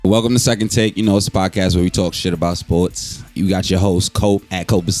Welcome to Second Take. You know, it's a podcast where we talk shit about sports. You got your host, Cope, at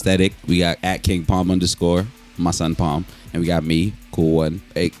Cope Aesthetic. We got at King Palm _ my son Palm. And we got me, Cool One.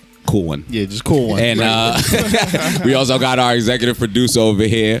 Hey, Cool One. Yeah, just Cool One. And we also got our executive producer over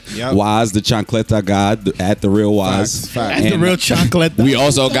here, Waz, the Chancleta God, at The Real Waz. At The Real Chancleta. We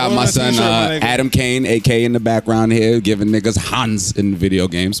also got my son, Adam Kane, AK, in the background here, giving niggas Hans in video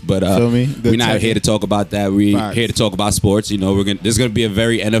games. But we're not here to talk about that. We're here to talk about sports. You know, there's going to be a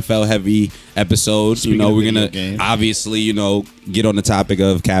very NFL-heavy episode. Speaking we're going to obviously, get on the topic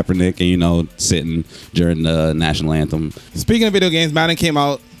of Kaepernick and, sitting during the national anthem. Speaking of video games, Madden came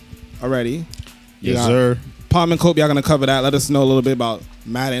out already. Yes, sir. Palm and Cope, y'all gonna cover that. Let us know a little bit about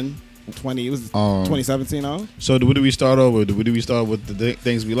Madden 20. It was 2017, huh? So, what do we start over? Do we start with the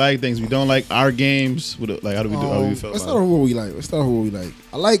things we like, things we don't like, our games? How do we do? How do we feel? Let's start with what we like.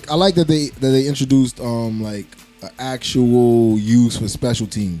 I like that they introduced an actual use for special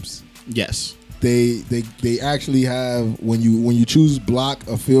teams. Yes. They actually have when you choose block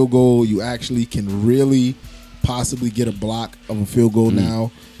a field goal, you actually can really possibly get a block of a field goal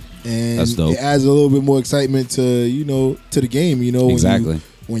now. And it adds a little bit more excitement to the game. Exactly.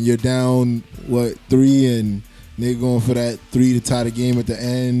 When you're down 3 and they're going for that 3 to tie the game at the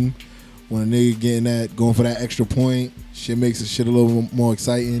end. When a nigga going for that extra point, shit makes the shit a little more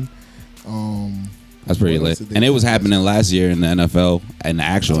exciting. That's pretty lit. And it was happening last year in the NFL and the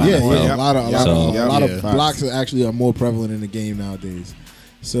actual NFL. Yeah, a lot of blocks actually are more prevalent in the game nowadays.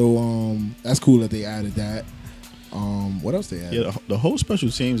 So that's cool that they added that. What else they added? Yeah, the whole special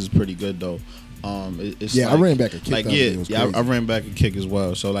teams is pretty good though. I ran back a kick. I ran back a kick as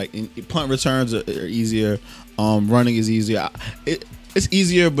well. So punt returns are easier. Running is easier. It's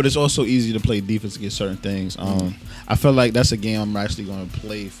easier, but it's also easier to play defense against certain things. I feel like that's a game I'm actually going to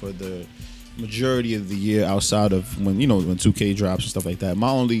play for the majority of the year outside of when 2K drops and stuff like that.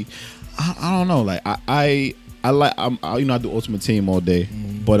 I don't know. Like I do Ultimate Team all day,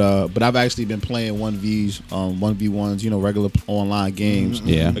 but I've actually been playing 1v1s, regular online games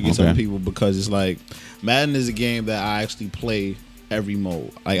against other people because it's like Madden is a game that I actually play every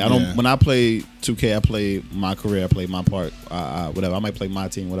mode. Like when I play 2K, I play my career, I play my part, whatever. I might play my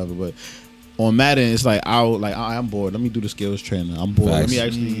team, whatever, but on Madden, it's like I'm bored. Let me do the skills training. I'm bored. Facts.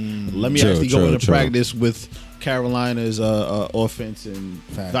 Let me actually go into practice with Carolina's offense and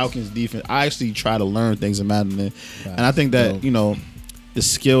Falcons defense. I actually try to learn things in Madden, and I think that the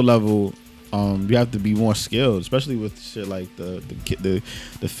skill level, you have to be more skilled, especially with shit like the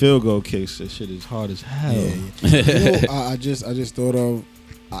field goal kicks. That shit is hard as hell. Yeah. I just thought of.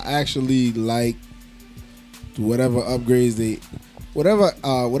 I actually like whatever upgrades whatever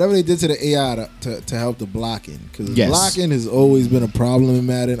they did to the AI to help the blocking, because blocking has always been a problem in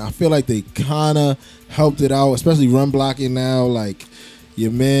Madden. I feel like they kind of helped it out, especially run blocking now. Like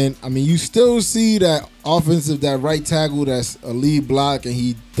your man, you still see that right tackle that's a lead block and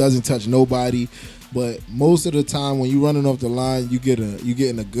he doesn't touch nobody, but most of the time when you running off the line, you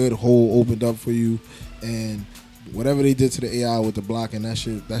getting a good hole opened up for you. And whatever they did to the AI with the blocking, that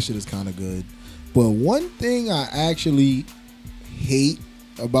shit is kind of good. But one thing I actually hate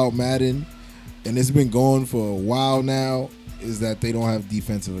about Madden, and it's been going for a while now, is that they don't have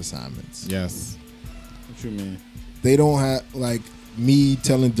defensive assignments. Yes. What you mean? They don't have, like me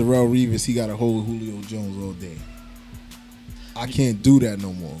telling Darrell Revis he got to hold Julio Jones all day. I can't do that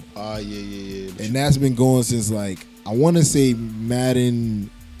no more. Yeah. And that's been going since I want to say Madden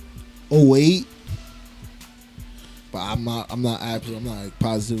 08. But I'm not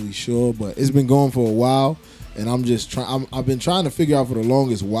positively sure, but it's been going for a while. And I'm just trying. I've been trying to figure out for the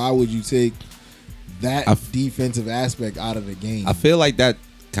longest, why would you take that defensive aspect out of the game? I feel like that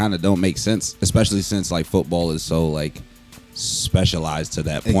kind of don't make sense, especially since football is so specialized to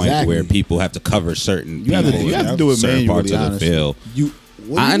that point where people have to cover certain. You have to do it certain parts of the field.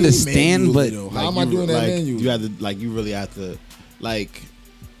 I understand, but how am I doing that manually? You have to you really have to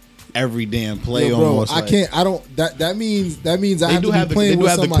every damn play bro, almost. I can't. I don't. That means I have to be playing with somebody. They do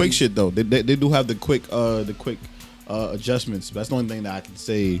have the quick shit though. They do have the quick adjustments. That's the only thing that I can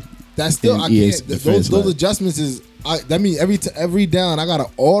say. That's still I can't. Those adjustments is. That means every down I got an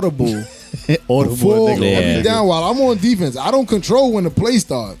audible. Every down while I'm on defense. I don't control when the play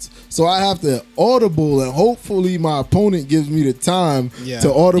starts, so I have to audible, and hopefully my opponent gives me the time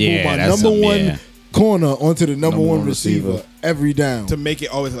to audible my number one corner onto the number one receiver every down to make it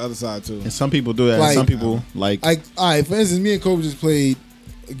always the other side too. And some people do that. Some people all right, for instance, me and Kobe just played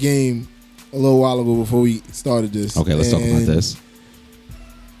a game a little while ago before we started this. Okay, let's talk about this.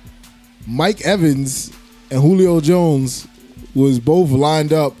 Mike Evans and Julio Jones was both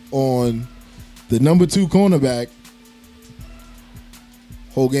lined up on the number 2 cornerback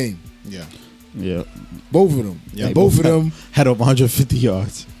whole game. Yeah. Both of them. Yeah, Both of them had over 150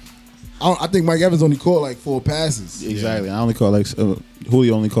 yards. I think Mike Evans only caught like 4 passes. Exactly. I only caught like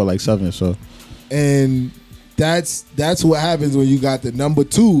Julio only caught like 7. So, and that's what happens when you got the number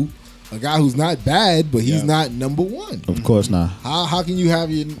 2, a guy who's not bad, but he's not number 1. Of course not. How can you have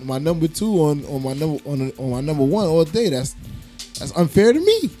my number 2 on my number 1 all day? That's unfair to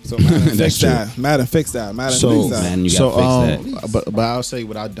me. So Madden fix that. Madden fix that. Madden fix that. Man, you gotta fix that. But I'll say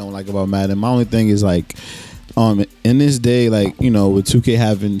what I don't like about Madden. My only thing is like, in this day, like, you know, with 2K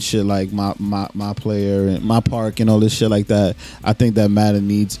having shit like my player and my park and all this shit like that, I think that Madden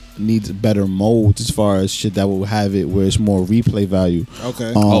needs better modes as far as shit that will have it where it's more replay value.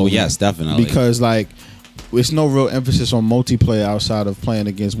 Okay. Oh yes, definitely. Because like, it's no real emphasis on multiplayer outside of playing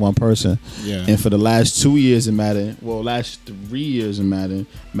against one person. Yeah. And for the last 2 years in Madden, last 3 years in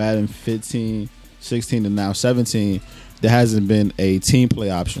Madden 15, 16, and now 17, there hasn't been a team play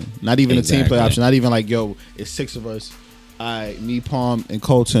option. Not even a team play option. Not even like, yo, it's 6 of us. Me, Palm, and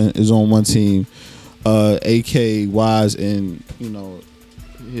Colton is on one team. AK, Wise, and, you know,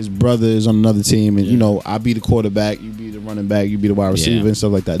 his brother is on another team, and you know, I be the quarterback, you be the running back, you be the wide receiver and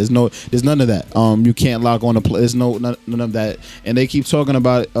stuff like that. There's none of that. You can't lock on the play. There's none of that. And they keep talking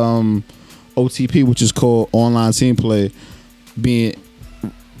about OTP, which is called online team play, being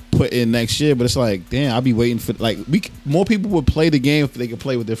put in next year. But it's like, damn, I'll be waiting for more people would play the game if they could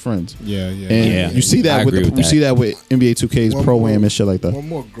play with their friends. And you see that see that with NBA 2K's Pro-Am and shit like that. One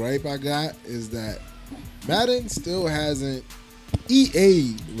more gripe I got is that Madden still hasn't.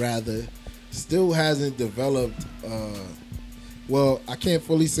 EA still hasn't developed. Well, I can't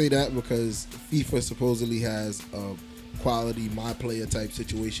fully say that because FIFA supposedly has a quality my player type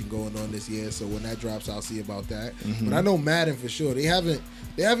situation going on this year. So when that drops, I'll see about that. Mm-hmm. But I know Madden for sure. They haven't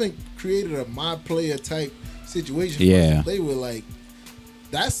created a my player type situation. Yeah, they were like,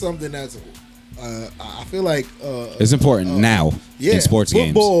 that's something that's. I feel like it's important now in sports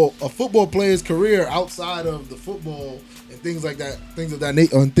games. A football player's career outside of the football and things like that, things of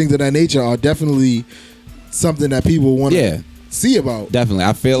that nature are definitely something that people want to see about. Definitely,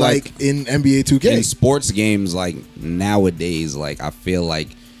 I feel like in NBA 2K, in sports games, like nowadays, like I feel like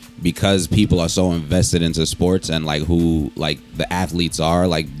because people are so invested into sports and like who like the athletes are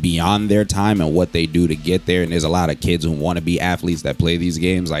like beyond their time and what they do to get there, and there's a lot of kids who want to be athletes that play these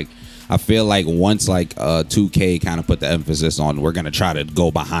games, like. I feel like once like 2K kind of put the emphasis on we're going to try to go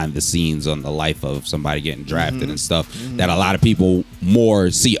behind the scenes on the life of somebody getting drafted and stuff, that a lot of people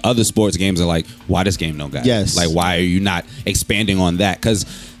more see other sports games and like, why this game don't got it? Like, why are you not expanding on that? Because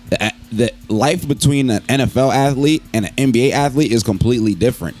the life between an NFL athlete and an NBA athlete is completely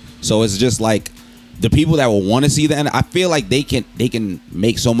different. So it's just like the people that will want to see that, I feel like they can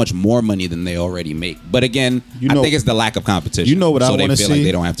make so much more money than they already make. But again, I think it's the lack of competition. You know what I want to see? Like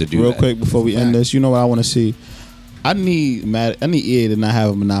they don't have to do real that. Quick before we end this. You know what I want to see? I need EA to not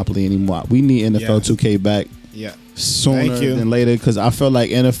have a monopoly anymore. We need NFL 2K back. Yeah. Sooner than later, because I feel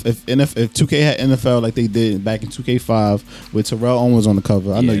like if 2K had NFL like they did back in 2K5 with Terrell Owens on the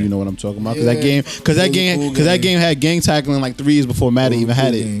cover, I know you know what I'm talking about. Because that game had gang tackling like 3 years before Madden even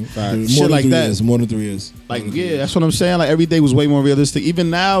had it. Shit like that. More than 3 years. Like that's what I'm saying. Like every day was way more realistic. Even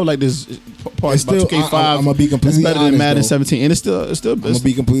now, like there's parts about 2K5. I'm gonna be completely better honest, than Madden though. 17, and it's still. I'm gonna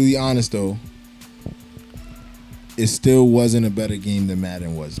be completely honest though. It still wasn't a better game than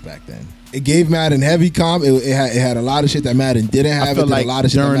Madden was back then. It gave Madden heavy comp. It had a lot of shit that Madden didn't have. It did a lot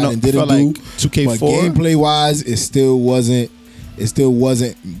of shit that Madden didn't do. Like 2K4, but gameplay wise, it still wasn't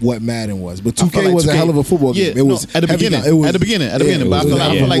what Madden was. But 2K like was 2K, a hell of a football game. It was at the beginning. At the beginning. But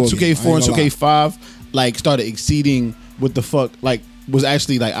I feel like 2K4 and 2K5 like started exceeding what the fuck like was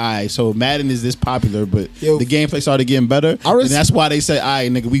actually like, alright, so Madden is this popular, but the gameplay started getting better, and that's why they said, alright,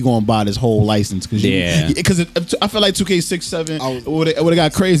 nigga, we gonna buy this whole license, because I feel like 2K6, 7 would have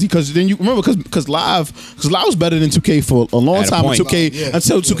got crazy, because then you remember because live was better than 2K for a long time, until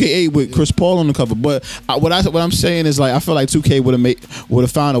 2K8 with Chris Paul on the cover. But what I'm saying is like I feel like 2K would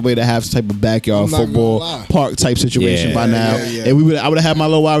have found a way to have some type of backyard football park type situation by now, and I would have had my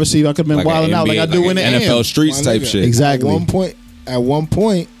little wide receiver. I could have been like wilding out like I do in the NFL streets type shit. Exactly. At one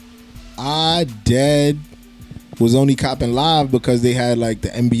point, I was only copping live because they had like the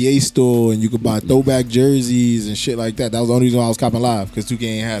NBA store and you could buy throwback jerseys and shit like that. That was the only reason why I was copping live, because 2K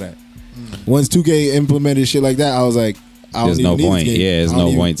ain't had that. Once 2K implemented shit like that, I was like, there's no point. Yeah, there's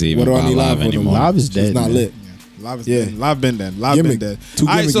no point to even buy live anymore. Live is dead. It's not lit. Live is dead. Live been dead. Live been dead.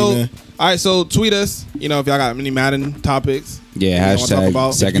 All right, so tweet us. You know, if y'all got any Madden topics. Yeah,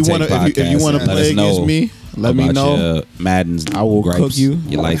 hashtag Second Take Podcast. If you want to play against me, let me know. Madden's I will cook you.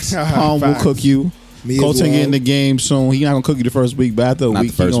 You like Palm will cook you. Colton getting the game soon. He not gonna cook you the first week, but after a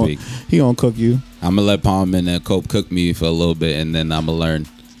week, he gonna cook you. I'm gonna let Palm and Cope cook me for a little bit, and then I'm gonna learn.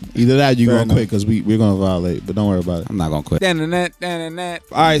 Either that, you gonna quit because we're gonna violate. But don't worry about it. I'm not gonna quit.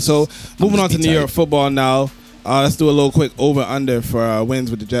 All right, so moving on to New York football now. Let's do a little quick over under for wins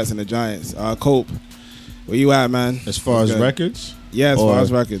with the Jets and the Giants. Cope, where you at, man? As far as records? Yeah, as far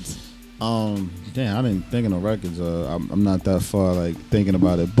as records. Damn, I didn't think of no records. I'm not that far like thinking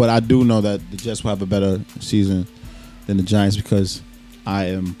about it, but I do know that the Jets will have a better season than the Giants because I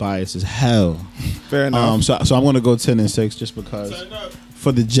am biased as hell. Fair enough. So I'm gonna go 10-6 just because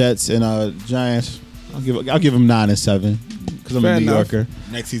for the Jets and Giants, I'll give them 9-7 because I'm a New Yorker.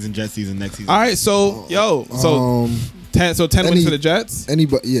 Next season, Jets season. Next season. All right, so 10 wins for the Jets.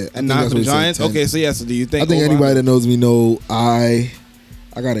 Anybody, yeah, and 9 for the Giants. Okay, so yeah. So do you think? I think anybody that knows me know I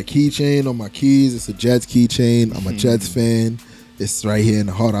got a keychain on my keys. It's a Jets keychain. I'm a Jets fan. It's right here in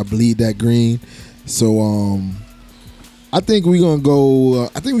the heart. I bleed that green. So I think we're gonna go.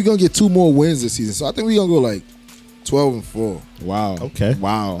 I think we're gonna get 2 more wins this season. So I think we're gonna go like 12-4. Wow. Okay.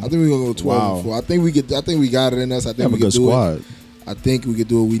 Wow. I think we're gonna go 12-4. I think we got it in us. I think we can do it. I think we can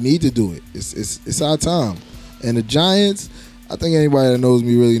do it. We need to do it. It's our time. And the Giants, I think anybody that knows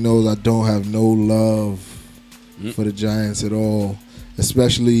me really knows I don't have no love for the Giants at all.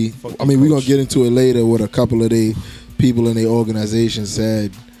 Especially, I mean, we're going to get into it later what a couple of the people in the organization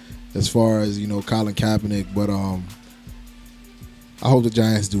said as far as, Colin Kaepernick. But I hope the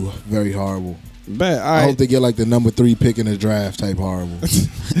Giants do very horrible. I hope they get like the number 3 pick in the draft type horrible.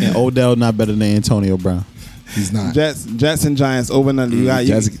 And Odell not better than Antonio Brown. He's not. Jets and Giants over and under.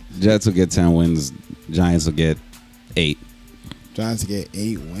 Jets will get 10 wins. Giants will get 8. Giants get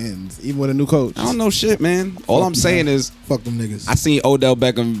 8 wins, even with a new coach. I don't know shit, man. All I'm saying is, fuck them niggas. I seen Odell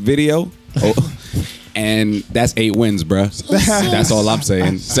Beckham video, and that's 8 wins, bruh. That's all I'm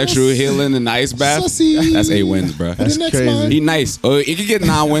saying. Sexual healing and the ice bath, that's 8 wins, bruh. That's crazy. He nice. He could get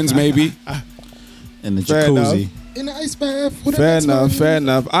 9 wins maybe. In the jacuzzi. In the ice bath. Fair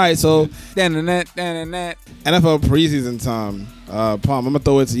enough. All right, so NFL preseason time. Palm, I'm gonna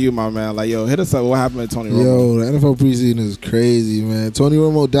throw it to you, my man. Like, yo, hit us up. What happened to Tony Romo? Yo, the NFL preseason is crazy, man. Tony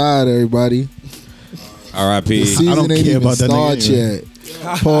Romo died, everybody. R.I.P. The season ain't even started yet.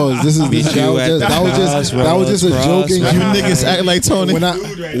 Pause. This is that was just a joking. You niggas act like Tony.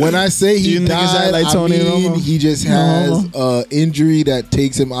 When I say he died, like Tony Romo? He just has an injury that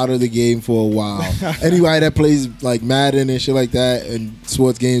takes him out of the game for a while. Anybody that plays like Madden and shit like that and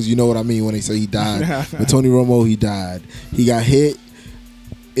sports games, you know what I mean when they say he died. But Tony Romo, he died. He got hit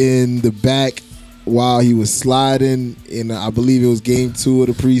in the back while he was sliding in, I believe it was game 2 of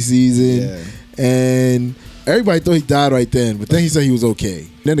the preseason, and everybody thought he died right then, but then he said he was okay.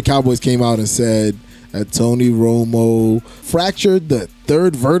 Then the Cowboys came out and said that Tony Romo fractured the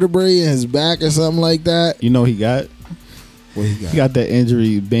 3rd vertebrae in his back or something like that. You know he got? What he got? He got that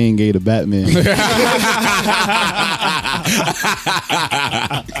injury Bane gave to Batman. You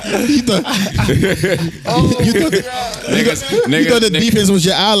thought the defense was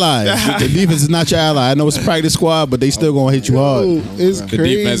your ally. The defense is not your ally. I know it's a practice squad, but they still gonna hit you hard. It's the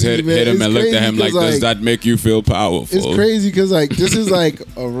crazy, defense hit him and looked at him like, does that make you feel powerful? It's crazy because this is like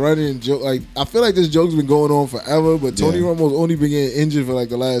a running joke. Like, I feel like this joke's been going on forever, but Tony Romo's only been getting injured for like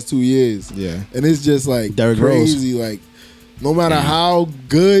the last 2 years. Yeah, and it's just like Derrick crazy. Rose. Like, no matter how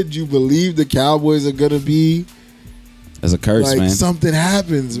good you believe the Cowboys are gonna be, it's a curse, man. Something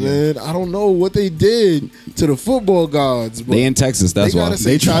happens, man. I don't know what they did to the football gods. But they in Texas, that's why.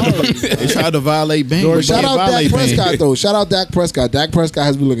 They tried to violate Bane. Shout out Dak Prescott, though. Shout out Dak Prescott. Dak Prescott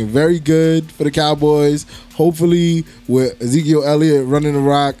has been looking very good for the Cowboys. Hopefully, with Ezekiel Elliott running the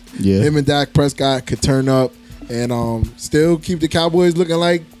rock, him and Dak Prescott could turn up and still keep the Cowboys looking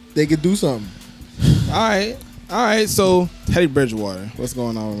like they could do something. All right, so Teddy Bridgewater, what's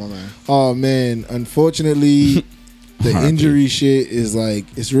going on with my man? Oh, man, unfortunately, the injury shit is like,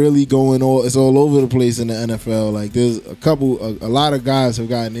 it's really it's all over the place in the NFL. Like, there's a lot of guys have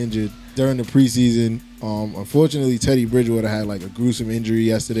gotten injured during the preseason. Unfortunately, Teddy Bridgewater had like a gruesome injury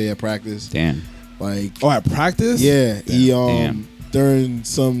yesterday at practice. Damn. Like, at practice? Yeah, he during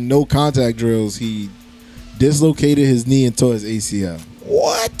some no contact drills, he dislocated his knee and tore his ACL.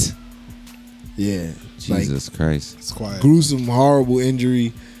 What? Yeah. Jesus Christ. It's quiet. Gruesome, horrible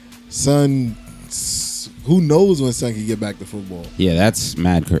injury. Son, who knows when son can get back to football? Yeah, that's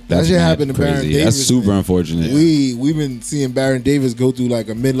mad. That shit happened to Baron Davis. That's super unfortunate. We've been seeing Baron Davis go through like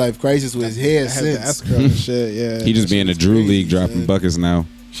a midlife crisis with his hair since. Shit, yeah. He just be in the Drew League dropping buckets now.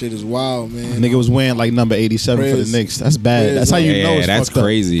 Shit is wild, man. Nigga was wearing like number 87 for the Knicks. That's bad. That's how you know it's that's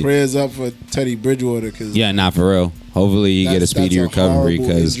crazy. Up. Prayers up for Teddy Bridgewater. Yeah, not for real. Hopefully he get a speedy recovery.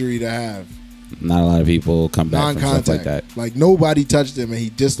 Because injury to have. Not a lot of people come back from stuff like that. Like nobody touched him, and he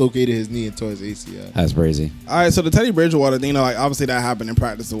dislocated his knee and tore his ACL. That's crazy. All right, so the Teddy Bridgewater thing, like obviously that happened in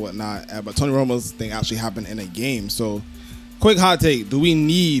practice and whatnot, but Tony Romo's thing actually happened in a game. So, quick hot take: do we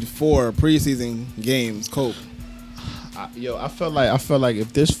need 4 preseason games? Cope. I feel like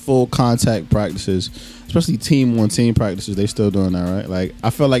if there's full contact practices, especially team on team practices, they still doing that, right? Like I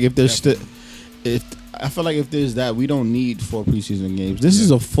feel like if there's if there's that, we don't need 4 preseason games. This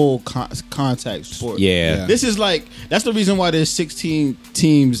is a full contact sport. Yeah. This is like that's the reason why there's 16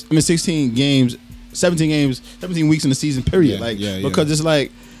 games, 17 weeks in the season period. Because it's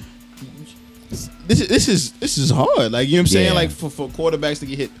like this is hard. Like you know what I'm saying? Like for quarterbacks to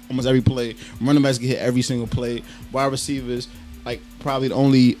get hit almost every play, running backs get hit every single play, wide receivers like probably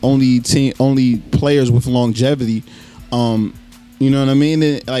the only players with longevity. You know what I mean?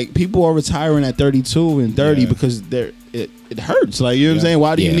 And, like people are retiring at 32 and 30 because it hurts. Like you know what I'm saying?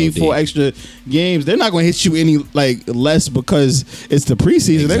 Why do you need 4 extra games? They're not going to hit you any like less because it's the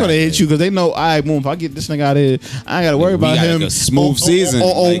preseason. Exactly. They're going to hit you because they know, all right, boom, if I get this nigga out of here, I ain't got to worry about him. A smooth season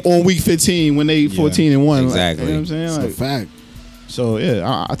on week 15 when they 14-1. Exactly. Like, you know what I'm saying? It's like, a fact. So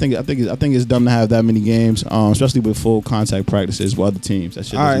yeah, I think it's dumb to have that many games, especially with full contact practices with other teams. That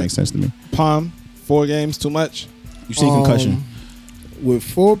shit doesn't make sense to me. Palm, 4 games too much? You see concussion. With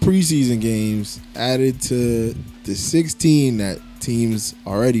 4 preseason games added to the 16 that teams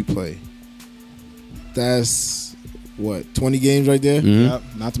already play, that's what 20 games right there. Mm-hmm. Yep,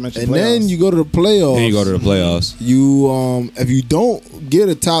 not to mention. And playoffs. then you go to the playoffs. Then you go to the playoffs. You if you don't get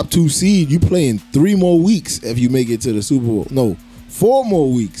a top 2 seed, you play in 3 more weeks if you make it to the Super Bowl. No, 4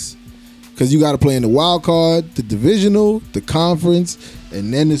 more weeks, because you got to play in the wild card, the divisional, the conference,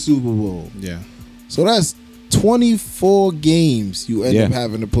 and then the Super Bowl. Yeah. So that's 24 games you end up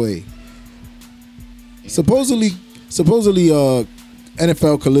having to play. Supposedly,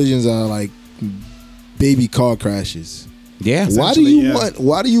 NFL collisions are like baby car crashes. Yeah. Why do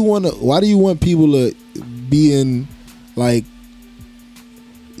you want people to be in like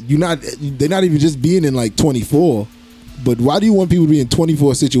they're not even just being in like 24, but why do you want people to be in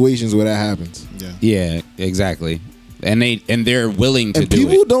 24 situations where that happens? Yeah, exactly. And they're willing to do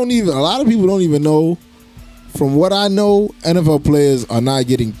it. A lot of people don't even know. From what I know, NFL players are not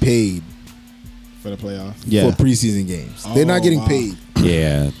getting paid for the playoff. For preseason games. They're not getting paid.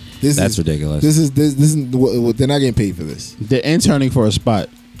 Yeah, that's ridiculous. This is they're not getting paid for this. They're interning for a spot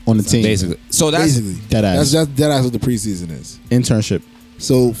on the team, basically. So that's that's what the preseason is. Internship.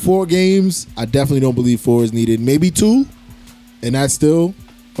 So 4 games, I definitely don't believe 4 is needed. Maybe 2, and that's still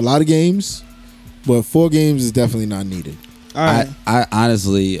a lot of games. But 4 games is definitely not needed. I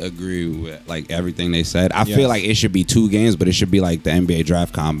honestly agree with like everything they said. I feel like it should be 2 games, but it should be like the NBA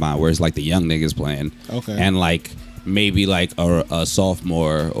draft combine where it's like the young niggas playing. Okay. And like maybe like a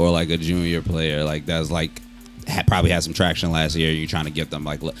sophomore or like a junior player like that's like probably had some traction last year. You're trying to get them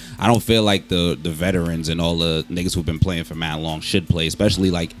like, look, I don't feel like the veterans and all the niggas who've been playing for mad long should play,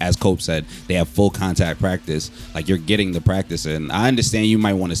 especially like as Cope said, they have full contact practice. Like you're getting the practice in. I understand you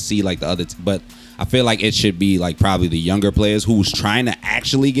might want to see like the other, but I feel like it should be like probably the younger players who's trying to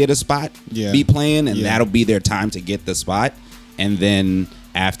actually get a spot be playing, and that'll be their time to get the spot. And then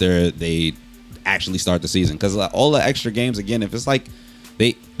after they actually start the season, because all the extra games, again, if it's like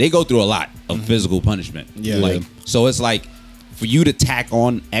they go through a lot of physical punishment. Yeah. Like so it's like for you to tack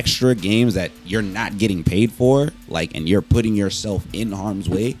on extra games that you're not getting paid for, like, and you're putting yourself in harm's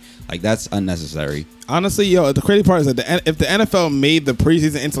way, like that's unnecessary. Honestly, the crazy part is that if the NFL made the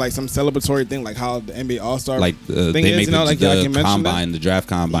preseason into like some celebratory thing, like how the NBA All-Star like thing they is, make the combine, the draft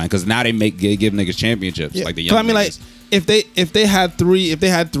combine, because now they give niggas championships, like the young. I mean, niggas. like if they had 3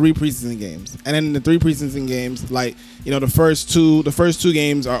 preseason games, and then in the 3 preseason games, like the first two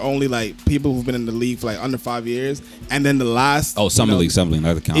games are only like people who've been in the league for like under 5 years, and then the last summer league,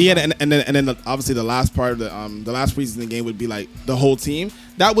 not the combine. Yeah, and then obviously the last part of the last preseason game would be like the whole team.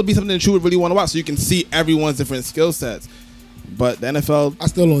 That would be something that you would really want to watch, so you can see everyone's different skill sets. But the NFL, I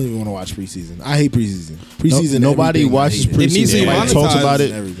still don't even want to watch preseason. I hate preseason. Preseason, nobody watches preseason. It needs to be Nobody talks about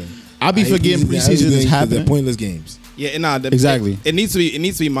it. I be forgetting preseason is happening. They're pointless games. Yeah, exactly. It needs to be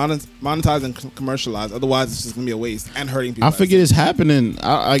monetized and commercialized. Otherwise, it's just gonna be a waste and hurting people. I forget it's happening.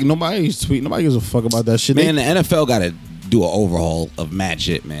 Like nobody tweet. Nobody gives a fuck about that shit. Man, the NFL got to do an overhaul of mad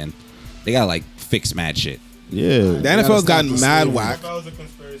shit. Man, they got to like fix mad shit. Yeah, the NFL's gotten mad whack. The NFL's a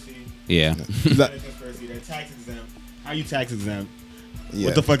conspiracy. Yeah, They're tax exempt. How you tax exempt? Yeah.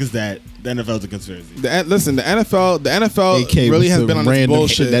 What the fuck is that? The NFL's a conspiracy. Listen, the NFL AK really has been on this random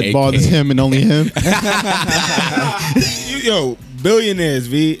bullshit shit that bothers him and only him. billionaires,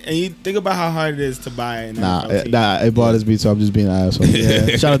 V. And you think about how hard it is to buy an NFL team. It bothers me, so I'm just being an asshole.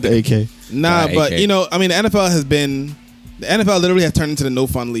 Yeah. Shout out to AK. But AK. The NFL literally has turned into the no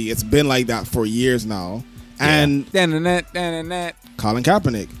fun league. It's been like that for years now. And Colin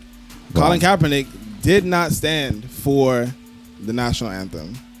Kaepernick. Colin Kaepernick did not stand for the national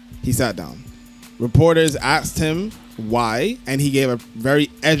anthem. He sat down. Reporters asked him why, and he gave a very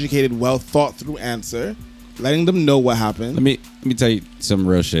educated, well thought through answer, letting them know what happened. Let me tell you some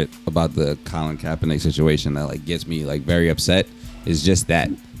real shit about the Colin Kaepernick situation that like gets me like very upset. Is just that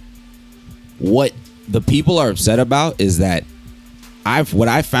what the people are upset about is that what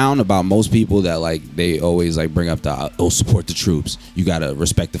I found about most people that like they always like bring up support the troops. You gotta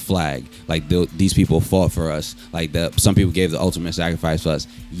respect the flag. Like these people fought for us. Like some people gave the ultimate sacrifice for us.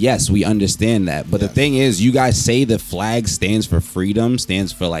 Yes, we understand that. But the thing is, you guys say the flag stands for freedom,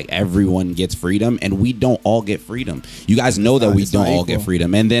 stands for like everyone gets freedom, and we don't all get freedom. You guys know that we don't all get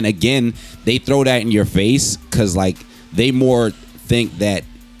freedom. And then again, they throw that in your face because like they more think that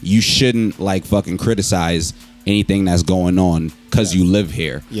you shouldn't like fucking criticize anything that's going on because you live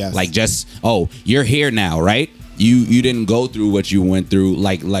here. Yes. Like just, you're here now, right? You didn't go through what you went through,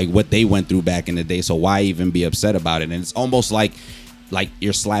 like what they went through back in the day. So why even be upset about it? And it's almost like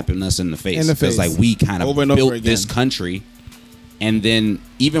you're slapping us in the face. Because like we kind of built this country. And then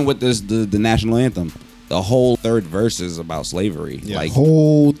even with the national anthem, the whole third verse is about slavery. Yeah. Like the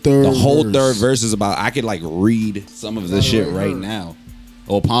whole third verse is about, I could like read some of the shit right now.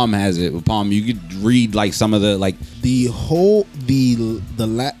 Palm has it. Palm, you could read like some of the like the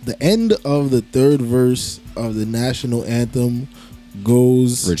end of the third verse of the national anthem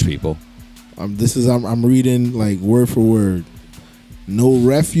goes rich people. I'm reading like word for word. No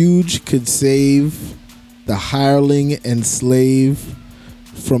refuge could save the hireling and slave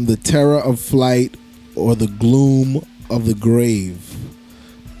from the terror of flight or the gloom of the grave.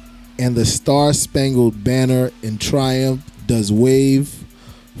 And the star-spangled banner in triumph does wave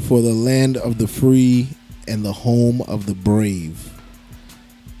for the land of the free and the home of the brave.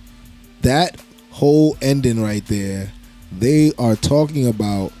 That whole ending right there, they are talking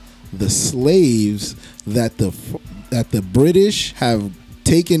about the slaves that the British have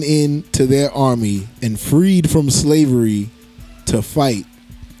taken into their army and freed from slavery to fight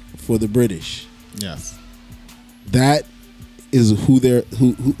for the British. Yes. That is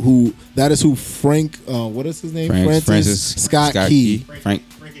that is who Frank what is his name? Francis Scott Key.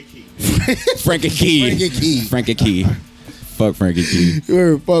 Frankie Key. Fuck Frankie Key.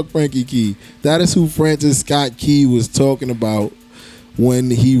 Fuck Frankie Key. That is who Francis Scott Key was talking about when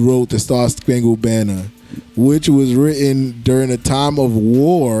he wrote the Star Spangled Banner, which was written during a time of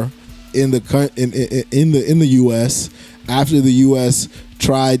war in the U.S. after the U.S.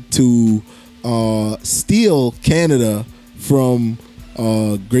 tried to steal Canada from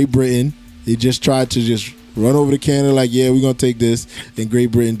Great Britain. They just tried to run over to Canada like, yeah, we're going to take this. And Great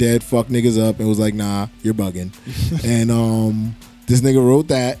Britain dead fucked niggas up and was like, nah, you're bugging. And this nigga wrote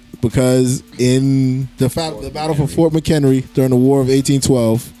that because in the battle for Fort McHenry during the War of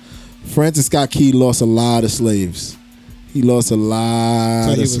 1812, Francis Scott Key lost a lot of slaves. He lost a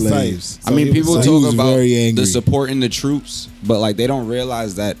lot of slaves. I mean, people talk about the supporting the troops, but like they don't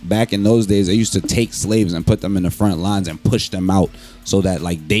realize that back in those days, they used to take slaves and put them in the front lines and push them out so that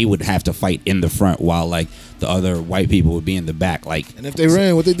like they would have to fight in the front while like the other white people would be in the back. Like, and if they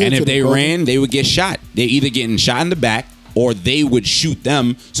ran, what they did? And if they ran, they would get shot. They're either getting shot in the back, or they would shoot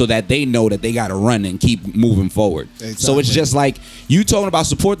them so that they know that they got to run and keep moving forward. Exactly. So it's just like, you talking about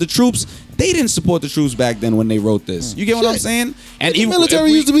support the troops. They didn't support the troops back then when they wrote this. You get what I'm saying? And the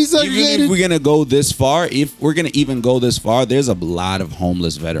military used to be segregated. Even if we're going to go this far, there's a lot of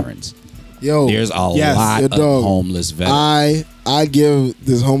homeless veterans. There's a lot of homeless veterans. I give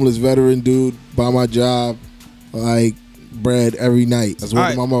this homeless veteran dude by my job like bread every night. That's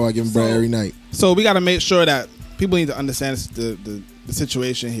what my mom, I give him bread every night. So we got to make sure that people need to understand the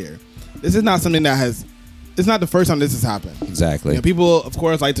situation here. This is not something it's not the first time this has happened. Exactly. People, of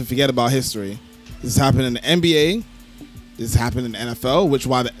course, like to forget about history. This has happened in the NBA. This has happened in the NFL, which is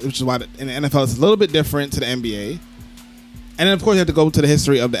why in the NFL it's a little bit different to the NBA. And then, of course, you have to go to the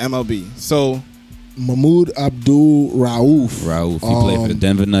history of the MLB. So, Mahmoud Abdul Rauf. He played for the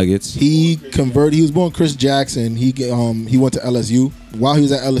Denver Nuggets. He converted. He was born Chris Jackson. He went to LSU. While he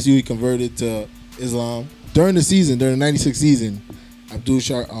was at LSU, he converted to Islam. During the 96 season, Abdul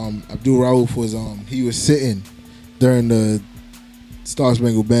Rauf was he was sitting during the Star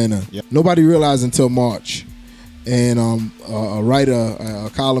Spangled Banner. Yep. Nobody realized until March, and a writer, a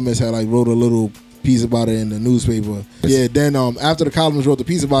columnist had like wrote a little piece about it in the newspaper. Yeah, then after the columnist wrote the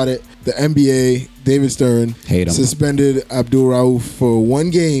piece about it, the NBA, David Stern, suspended Abdul Rauf for 1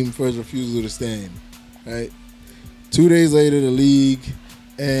 game for his refusal to stand. Right? 2 days later, the league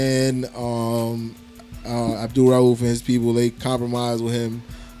and Abdul Rauf and his people, they compromised with him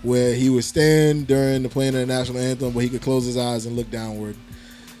where he would stand during the playing of the national anthem, but he could close his eyes and look downward.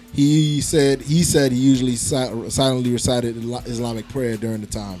 He said he usually silently recited Islamic prayer during the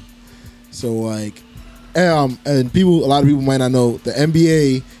time. So like, and a lot of people might not know, the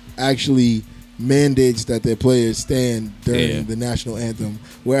NBA actually mandates that their players stand during the national anthem,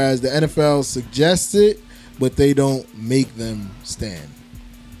 whereas the NFL suggests it, but they don't make them stand.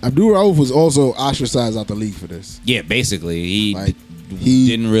 Abdul Rauf was also ostracized out the league for this. Yeah, basically, he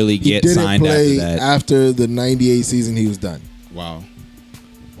didn't really get signed after that. After the '98 season, he was done. Wow.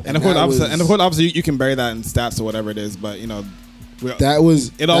 And of course, obviously, you can bury that in stats or whatever it is, but you know, that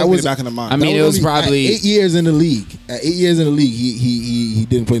was back in the mind. I mean, it was probably 8 years in the league. At 8 years in the league, he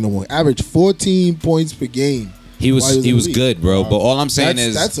didn't play no more. Averaged 14 points per game. He was good, bro. But all I'm saying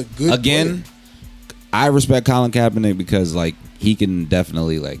is, that's a good again. player. I respect Colin Kaepernick because like he can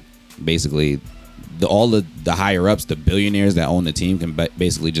definitely like basically all the higher ups, the billionaires that own the team can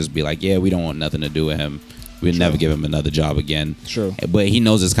basically just be like, yeah, we don't want nothing to do with him. We'll never give him another job again. True. But he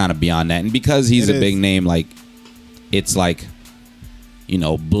knows it's kind of beyond that, and because he's a big name, like it's like, you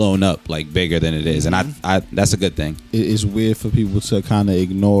know, blown up like bigger than it is, and I that's a good thing. It's weird for people to kind of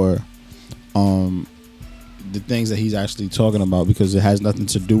ignore the things that he's actually talking about because it has nothing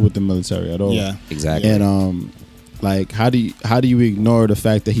to do with the military at all. Yeah, exactly. And like how do you ignore the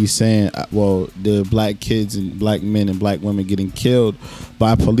fact that he's saying, well, the black kids and black men and black women getting killed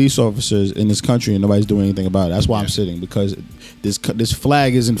by police officers in this country and nobody's doing anything about it? That's why I'm sitting, because this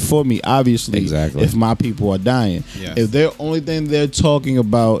flag isn't for me, obviously. Exactly. If my people are dying, if their only thing they're talking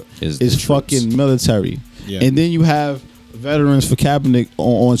about is fucking military, and then you have veterans for Kaepernick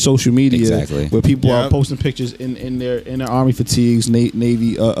on social media, where people are posting pictures in their army fatigues,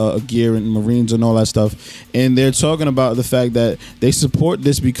 Navy gear, and Marines and all that stuff, and they're talking about the fact that they support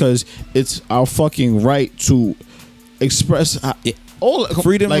this because it's our fucking right to express all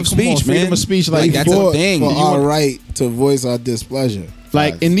freedom of speech, man. Freedom of speech, like that's a thing. For our right to voice our displeasure.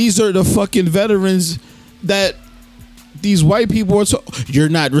 Like, and these are the fucking veterans that these white people are you're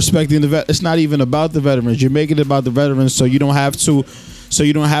not respecting the vet. It's not even about the veterans. You're making it about the veterans, so you don't have to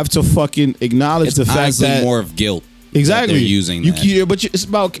fucking acknowledge the fact that more of guilt. Exactly. They're using that. But it's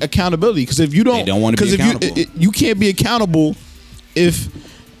about accountability, because if you don't want to be accountable, you can't be accountable if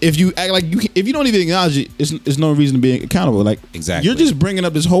you act like if you don't even acknowledge it, it's no reason to be accountable. Like, exactly, you're just bringing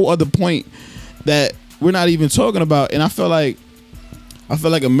up this whole other point that we're not even talking about, and I feel like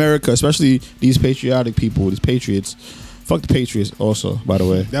America, especially these patriotic people, these patriots. Fuck the Patriots also, by the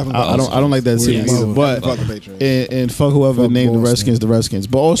way. I don't like that team either. But fuck the Patriots. And fuck whoever named the Redskins.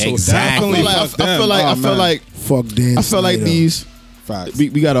 But also, exactly. I feel like fuck Dan. I feel like these.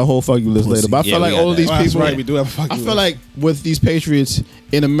 We got a whole fuck you list later, but I feel like all of these people. Right, we do have a fuck you list. I feel like with these Patriots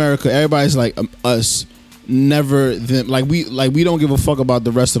in America, everybody's like us, never them. Like we don't give a fuck about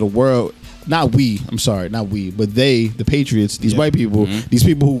the rest of the world. Not we, but they, the Patriots, these white people, these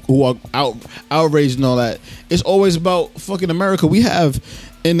people who are outraged and all that. It's always about fucking America. We have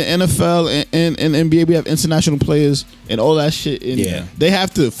in the NFL and NBA, we have international players and all that shit. And they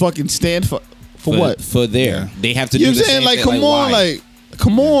have to fucking stand for what? For their. They have to do you know the what I'm saying? same Like, thing.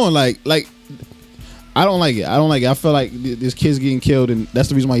 come on, like I don't like it. I feel like this kid's getting killed, and that's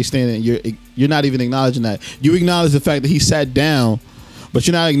the reason why he's standing. You're not even acknowledging that. You acknowledge the fact that he sat down, but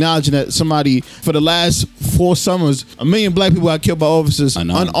you're not acknowledging that somebody, for the last 4 summers, 1 million black people got killed by officers,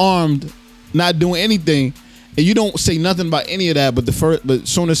 unarmed, not doing anything, and you don't say nothing about any of that. But as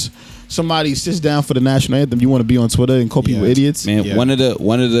soon as somebody sits down for the national anthem, you want to be on Twitter and call people idiots. Man, one of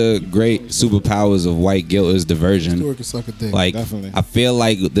the great superpowers of white guilt is diversion. Like, definitely. I feel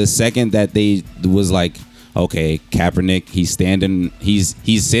like the second that they was like, okay, Kaepernick,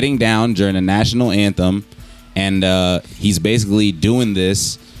 he's sitting down during the national anthem. And he's basically doing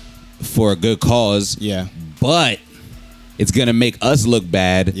this for a good cause. Yeah. But it's going to make us look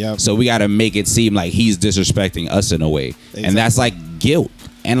bad. Yep. So we got to make it seem like he's disrespecting us in a way. Exactly. And that's like guilt.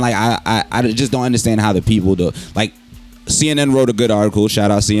 And like I just don't understand how the people do. Like, CNN wrote a good article, shout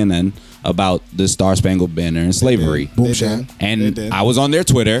out CNN, about the Star Spangled Banner and slavery. Boom shot. And I was on their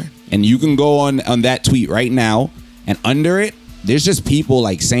Twitter, and you can go on that tweet right now, and under it, there's just people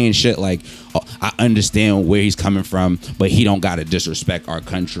like saying shit like, oh, I understand where he's coming from, but he don't gotta disrespect our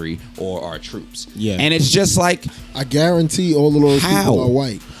country or our troops. Yeah. And it's just like, I guarantee all of those people are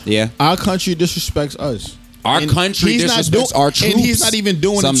white. Yeah. Our country disrespects us. Our country disrespects our troops. And he's not even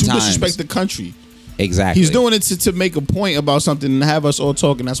doing it to disrespect the country. Exactly. He's doing it to make a point about something and have us all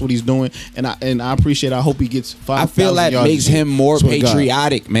talking. That's what he's doing, and I appreciate. I hope he gets 5,000 I feel that yards makes him more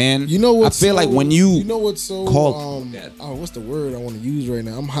patriotic, man. You know what? I feel like when you know what's so call, what's the word I want to use right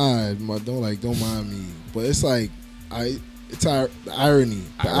now? I'm high. Don't mind me, but it's like it's irony.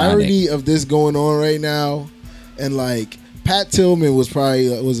 The irony of this going on right now, and like Pat Tillman was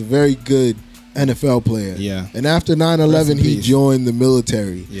a very good NFL player. Yeah. And after 9/11, he joined the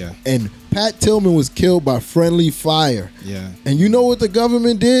military. Yeah. And Pat Tillman was killed by friendly fire. Yeah. And you know what the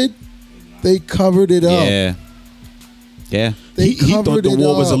government did? They covered it up. Yeah. Yeah. He thought the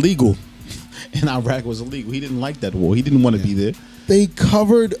war was illegal, and Iraq was illegal. He didn't like that war. He didn't want to be there. They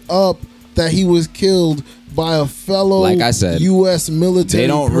covered up that he was killed by a fellow, like I said, U.S. military. They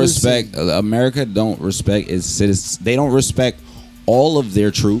don't person. respect America. Don't respect its citizens. They don't respect all of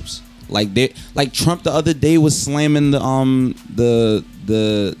their troops. Like Trump the other day was slamming the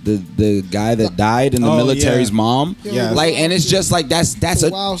guy that died in the military's mom. Yeah. Like, and it's just like that's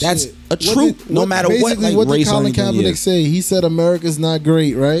a troop. No matter what. Like what race did Colin or anything. Kaepernick say? He said America's not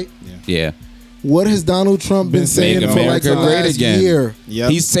great, right? Yeah. What has Donald Trump been saying for like the last year?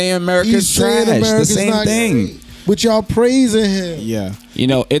 Yep. He's saying America's trash. The same thing. Great. But y'all praising him. Yeah. You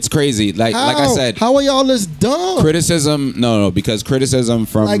know, it's crazy. Like I said, how are y'all this dumb? Criticism, because criticism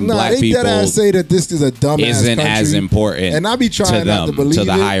from black people dead ass say that this is a dumbass isn't country, as important. And I be trying not to believe to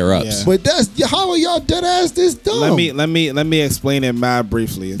the higher ups. Yeah. But how are y'all dead ass this dumb? Let me explain it mad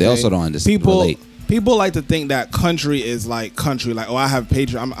briefly. Okay? They also don't understand. People like to think that country is like country. Like, I have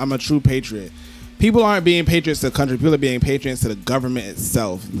patriot. I'm a true patriot. People aren't being patriots to the country. People are being patriots to the government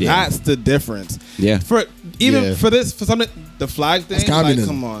itself. Yeah. That's the difference. Yeah. For something, the flag thing. Like,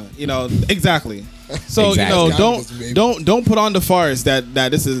 come on. Exactly. So don't put on the farce that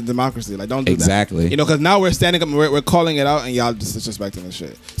this is a democracy. Like, don't do exactly. that. Because now we're standing up and we're calling it out, and y'all just disrespecting the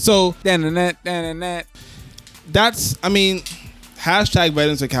shit. So that's hashtag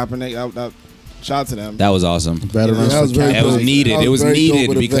veterans for Kaepernick. Shout out to them. That was awesome. Veterans. It was needed. It was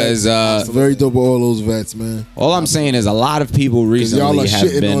needed because very dope with all those vets, man. All I'm saying is a lot of people recently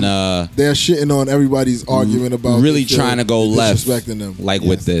have been they're shitting on everybody's argument about really trying to go left, disrespecting them. Like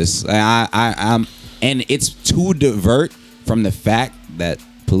with this. I'm and it's to divert from the fact that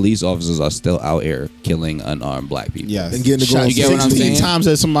police officers are still out here killing unarmed black people. Yes. And getting to go you get what I'm saying? 16 times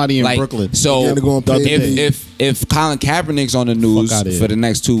as somebody in Brooklyn. So if Colin Kaepernick's on the news for the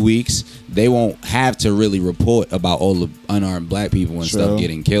next 2 weeks, they won't have to really report about all the unarmed black people and stuff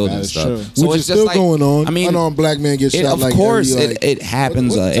getting killed and stuff. True. So which it's is still just going on. I mean, unarmed black men get shot. Of course, it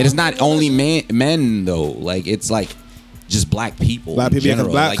happens. It is not only men though. Like, it's like just black people. Black people, general.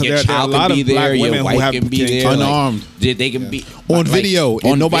 black, like your child can be there, your wife can be there, unarmed. Like, they can be on video,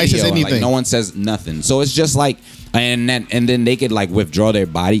 and nobody says anything. Like, no one says nothing. So it's just like, and then they could like withdraw their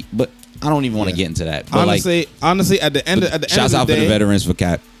body, but I don't even want to get into that. But honestly, at the end of the day, shouts out for the veterans for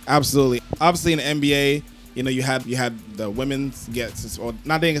Cap. Absolutely, obviously in the NBA, you had the women's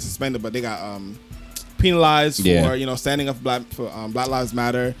not they get suspended, but they got penalized for standing up for Black Lives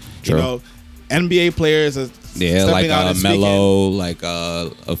Matter. True. NBA players are stepping out and Melo, like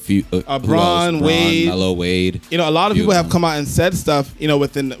a few Bron, Wade, Melo, Wade. A lot of people have come out and said stuff,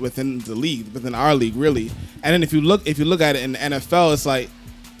 within the league, within our league, really. And then if you look at it in the NFL, it's like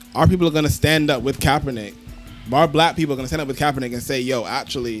our people are going to stand up with Kaepernick. Our black people are going to stand up with Kaepernick and say, "Yo,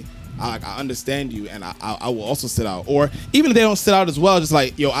 actually, I understand you, and I will also sit out." Or even if they don't sit out as well, just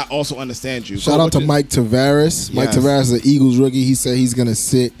like, "Yo, I also understand you." Shout out to Mike Tavares. Yes. Mike Tavares is an Eagles rookie. He said he's gonna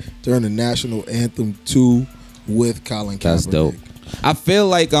sit during the national anthem too with Colin Kaepernick. That's dope. I feel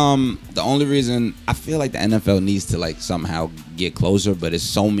like the only reason I feel like the NFL needs to like somehow get closer, but it's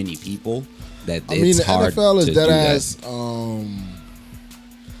so many people that it's hard. The NFL is to dead do ass. That.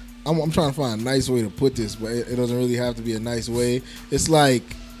 I'm trying to find a nice way to put this, but it doesn't really have to be a nice way. It's like,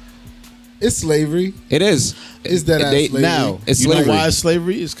 it's slavery. It is. It's that ass slavery. Now, it's slavery. Know why it's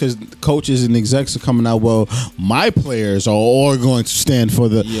slavery? It's because coaches and execs are coming out, well, my players are all going to stand for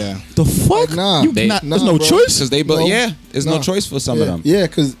the... Yeah. The fuck? Like, there's no choice? There's no choice for some of them. Yeah,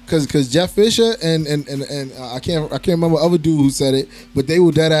 because Jeff Fisher and I can't remember other dude who said it, but they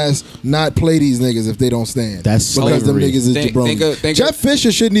will dead ass not play these niggas if they don't stand. That's slavery. Because them niggas is jabroni. Jeff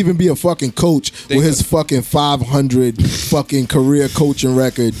Fisher shouldn't even be a fucking coach with his fucking 500 fucking career coaching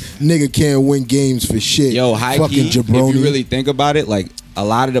record. Nigga can't win games for shit. Yo, high fucking key, jabroni. if you really think about it, like a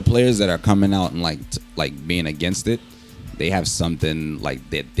lot of the players that are coming out and like being against it, they have something like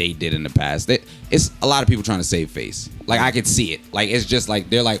that they did in the past. It's a lot of people trying to save face. Like, I could see it. Like, it's just like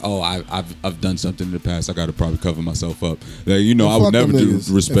they're like, oh, I've done something in the past. I got to probably cover myself up. Like, I would never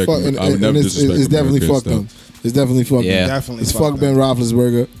disrespect. I would never disrespect. It's definitely fucked them. It's definitely fuck. Yeah. Definitely. It's fuck Ben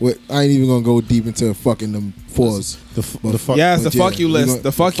Roethlisberger. I ain't even gonna go deep into fucking them fours. The fuck. Yeah, it's the fuck you list.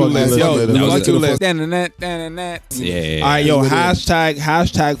 The fuck you list. Yo, the fuck you list. Yeah. All right, yo,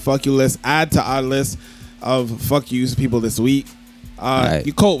 hashtag fuck you list. Add to our list of fuck yous people this week. Right.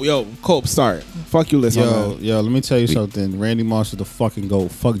 You Cope, start. Fuck you list. Yo, let me tell you something. Randy Moss is the fucking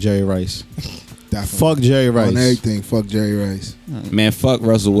GOAT. Fuck Jerry Rice. Definitely. Fuck Jerry Rice. On everything. Fuck Jerry Rice. Man, fuck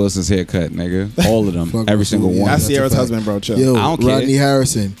Russell Wilson's haircut, nigga. All of them. Fuck Every Russell, single yeah. one. That's Sierra's husband, bro. Chill. Yo, I don't care. Rodney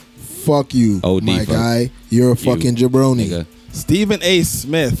Harrison. Fuck you, OD, my fuck. guy. You're a fucking jabroni. Nigga. Stephen A.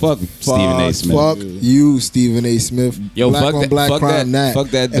 Smith. Fuck Stephen A. Smith. Fuck you, Stephen A. Smith. Yo, black fuck on that- black fuck crime. that- fuck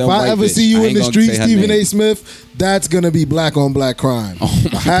that If dumb I white ever bitch. see I you in ain't the gonna street, say her Stephen A. name. Smith, that's gonna be black on black crime.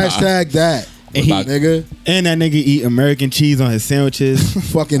 Hashtag that, nigga. And that nigga eat American cheese on his sandwiches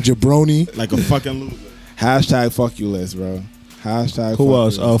Fucking jabroni. like a fucking loser. Hashtag fuck you list, bro. Hashtag Who fuck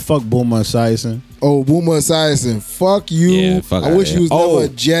else? you list. Fuck Boomer Esiason. Oh, Boomer Esiason. Fuck you. Yeah, fuck I outta wish here. you was Oh, never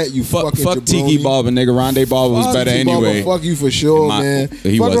a jet, you Fuck fucking jabroni. Tiki Barber, nigga. Rondé Barber was Fuck better Tiki Barber, anyway. fuck you for sure, man.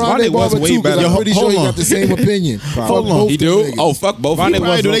 He fuck wasn't. Rondé Rondé was Barber way too, because better. I'm pretty sure Hold he on. got the same opinion. Fuck Hold on. both He them do? niggas. Oh, fuck both Rondé of them.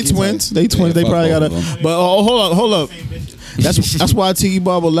 was Do they low-key twins? They twins. They fuck probably both got of to. them. But hold up. That's why Tiki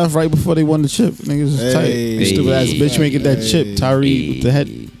Barber left right before they won the chip. Niggas is tight. Hey. Stupid ass bitch. You ain't get that chip. Tyree with the head.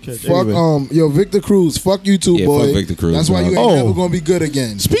 Fuck Anyway. yo, Victor Cruz. Fuck you too, Yeah, boy. fuck Victor Cruz, That's why you bro. ain't Oh. never gonna be good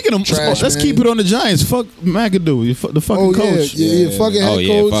again. Speaking of Trash, sports, let's man. keep it on the Giants. Fuck McAdoo. The fucking Oh coach. yeah, fucking head Oh, yeah,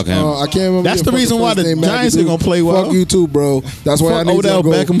 coach. fuck him. I can't remember. That's your the fucking reason why first the name, Giants McAdoo. ain't gonna play well. Fuck you too, bro. That's why I Fuck need Odell to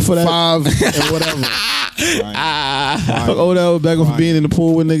go Beckham for that. 5 and whatever. Fuck Odell Beckham for being in the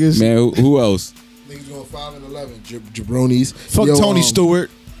pool with niggas. Man, who else? Niggas going 5 and 11. Jabronis. Fuck Yo, Tony Stewart.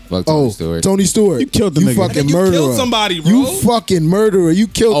 Fuck Tony Oh, Stewart. Tony Stewart. You killed the you nigga. fucking You murderer. killed somebody, bro. You fucking murderer. You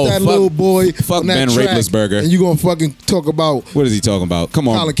killed Oh, that fuck- little boy. fuck on that Ben track, Roethlisberger. And you gonna fucking talk about What is he talking about? Come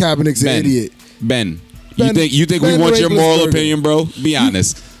on. Colin Kaepernick's an Ben. idiot. Ben. Ben- You think Ben we want your moral Roethlisberger. opinion, bro? Be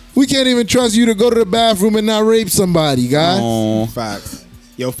honest. We can't even trust you to go to the bathroom and not rape somebody, guy. Oh. Facts.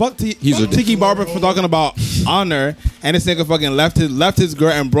 Yo, fuck He's a- Tiki Barber for talking about honor, and this nigga fucking left his girl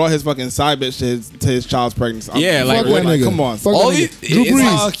and brought his fucking side bitch to his child's pregnancy. Yeah, like, Fuck that nigga. come on. Fuck All that these- nigga. Drew it's Brees.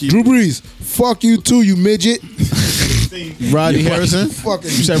 hockey. Drew Brees. Fuck you too, you midget. Rodney Harrison. Fucking.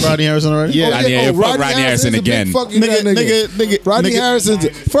 You said Rodney Harrison already? Yeah. Rodney Harrison. Fuck Rodney Harrison Harrison's a big again. Fuck you, that nigga. Rodney Harrison's.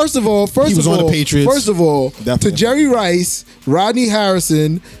 First of all, He was on the Patriots. First of all, Definitely. to Jerry Rice, Rodney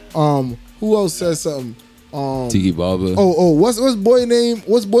Harrison. Who else says something? Tiki Barber. What's boy name?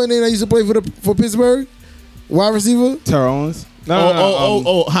 What's boy name that used to play for Pittsburgh? Wide receiver. Terrell Owens.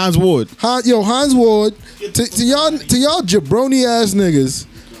 Hines Ward. Hines Ward. To y'all jabroni ass niggas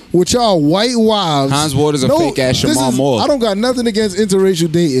with y'all white wives. Hines Ward is a fake ass this Shamar is- Moore. I don't got nothing against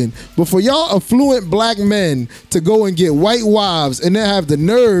interracial dating, but for y'all affluent black men to go and get white wives and then have the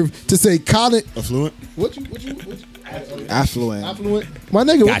nerve to say Colin. Affluent. What you Affluent. affluent? My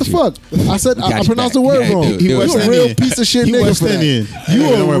nigga, what Got the you. fuck? I said I you pronounced back. the word Yeah, wrong. dude, You West a real Indian. piece of shit He nigga West for that. Indian. You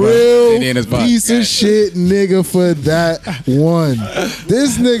Don't a worry about it. real Indian as fuck. piece of shit nigga for that one.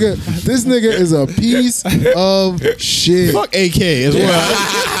 This nigga is a piece of shit. Fuck AK as well.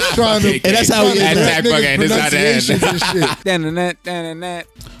 Trying to, And that's how trying we to end correct that niggas' fucking- this how that pronunciations and shit.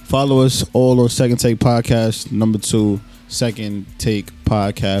 Follow us all on Second Take Podcast, #2 Second Take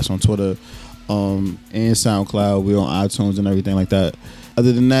Podcast on Twitter, and SoundCloud. We're on iTunes and everything like that.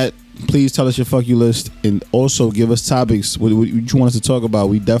 Other than that, please tell us your fuck you list, and also give us topics. What you want us to talk about?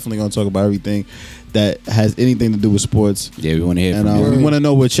 We definitely gonna talk about everything that has anything to do with sports. Yeah, we want to hear And from you. we want to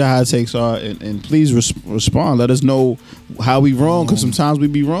know what your hot takes are, and please respond. Let us know how we wrong, because sometimes we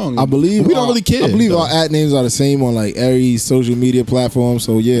be wrong. I believe we don't really care. I believe though. our ad names are the same on like every social media platform.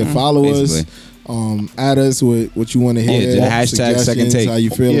 So yeah, follow Basically. us. Add us with what you want to hear. Yeah, hashtag suggestions, Second Take. How you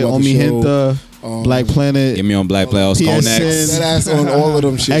feel Yeah, about on the me show. Hinta, Black Planet, Get me on Black Playoffs. PSN. Conex. That ass on all of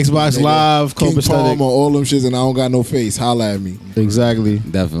them shit. Xbox nigga. Live, King Copacetic. Palm on all them shits, and I don't got no face. Holla at me. Exactly.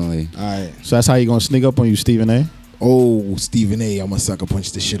 Definitely. All right. So that's how you gonna sneak up on you, Stephen A. Oh, Stephen A, I'm gonna sucker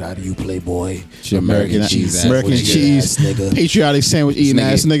punch the shit out of you, Playboy. American cheese ass American nigga. cheese, nigga. patriartic sandwich eating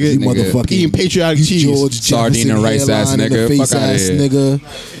Nigga, ass nigga, You Nigga. motherfucking eating patriotic you cheese. George Sardine Jefferson and rice ass hairline in the nigga. face Fuck outta ass here. nigga.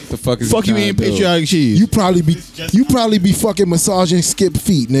 The fuck is Fuck you eating patriotic cheese. You probably be fucking massaging Skip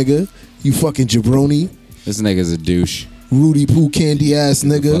feet, nigga. You fucking jabroni, This nigga's a douche. Rudy Poo candy ass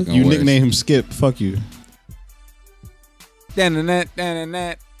nigga. Fucking You worst. nickname him Skip. Fuck you.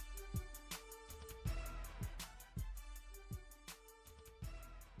 That.